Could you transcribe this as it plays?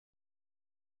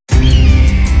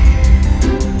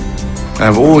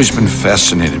I've always been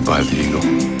fascinated by the eagle.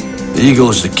 The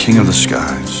eagle is the king of the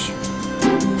skies.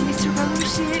 Mr.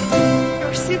 Belushi,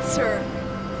 your seat, sir.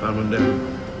 Found one down.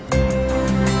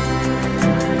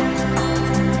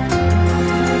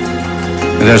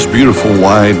 It has beautiful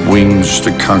wide wings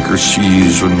to conquer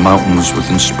seas and mountains with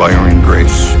inspiring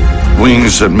grace.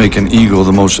 Wings that make an eagle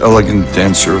the most elegant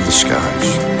dancer of the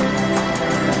skies.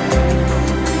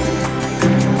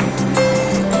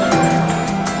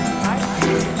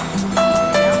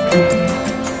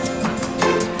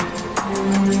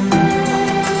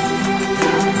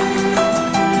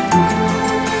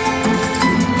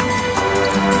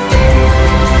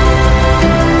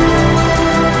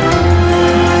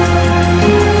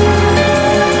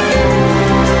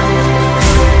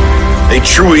 A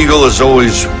true eagle is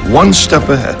always one step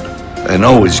ahead and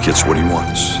always gets what he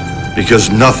wants, because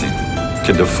nothing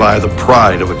can defy the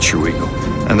pride of a true eagle.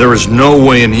 And there is no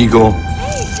way an eagle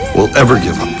will ever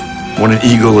give up. When an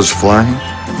eagle is flying,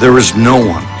 there is no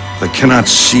one that cannot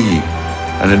see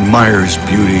and admire his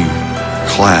beauty,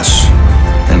 class,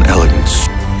 and elegance.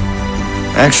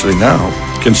 Actually now,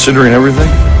 considering everything,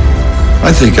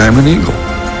 I think I'm an eagle.